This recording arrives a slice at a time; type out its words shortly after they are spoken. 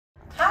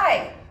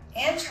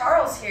Ann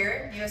Charles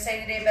here,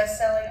 USA Today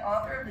bestselling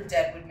author of the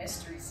Deadwood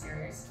mystery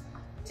series.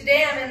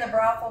 Today I'm in the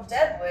brothel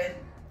Deadwood,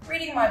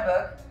 reading my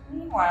book,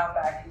 Meanwhile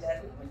Back in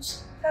Deadwood, which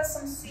has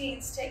some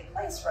scenes take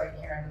place right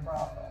here in the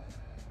brothel.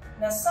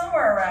 Now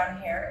somewhere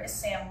around here is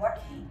Sam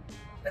Lucky,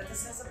 but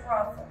this is a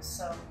brothel,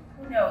 so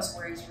who knows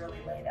where he's really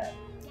laid up.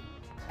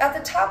 At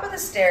the top of the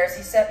stairs,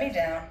 he set me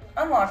down,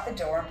 unlocked the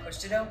door, and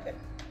pushed it open.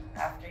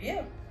 After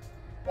you.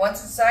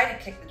 Once inside,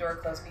 he kicked the door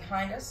closed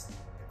behind us.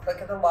 The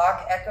click of the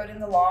lock echoed in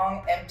the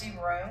long, empty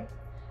room.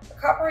 A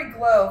coppery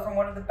glow from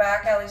one of the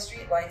back alley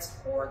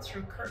streetlights poured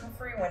through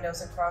curtain-free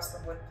windows across the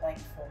wood plank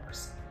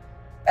floors.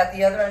 At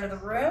the other end of the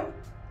room,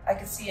 I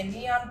could see a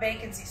neon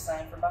vacancy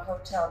sign from a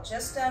hotel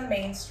just down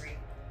Main Street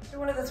through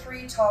one of the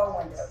 3 tall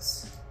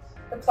windows.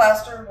 The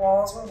plaster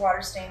walls were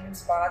water-stained in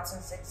spots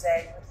and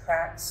zigzagged with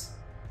cracks.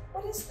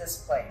 "What is this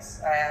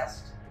place?" I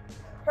asked.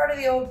 "Part of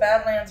the old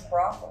Badlands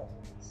brothel.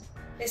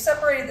 They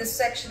separated this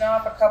section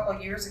off a couple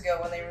years ago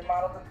when they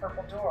remodeled the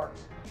purple door.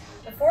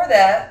 Before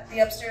that, the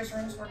upstairs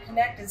rooms were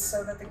connected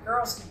so that the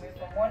girls could move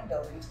from one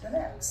building to the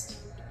next."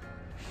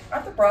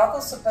 "Aren't the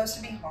brothels supposed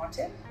to be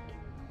haunted?"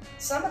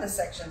 "Some of the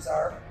sections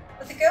are,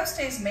 but the ghost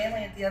stays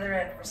mainly at the other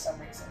end for some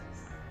reason.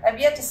 I've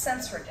yet to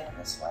sense her down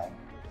this way."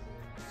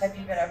 "Have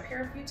you been up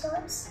here a few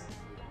times?"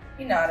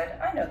 He nodded.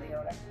 "I know the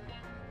owner."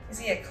 "Is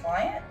he a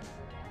client?"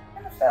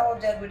 "And a fellow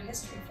Deadwood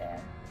history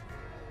fan."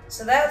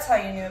 "So that's how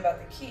you knew about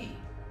the key."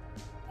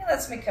 "He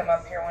lets me come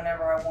up here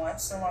whenever I want,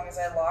 so long as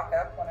I lock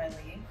up when I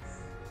leave."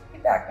 He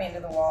backed me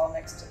into the wall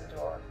next to the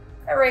door.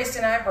 I raised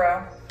an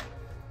eyebrow.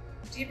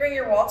 "Do you bring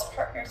your waltz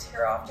partners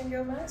here often,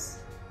 Gomez?"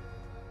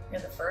 "You're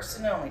the first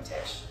and only,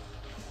 Tish."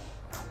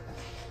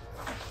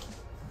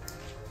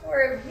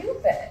 "Where have you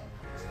been?"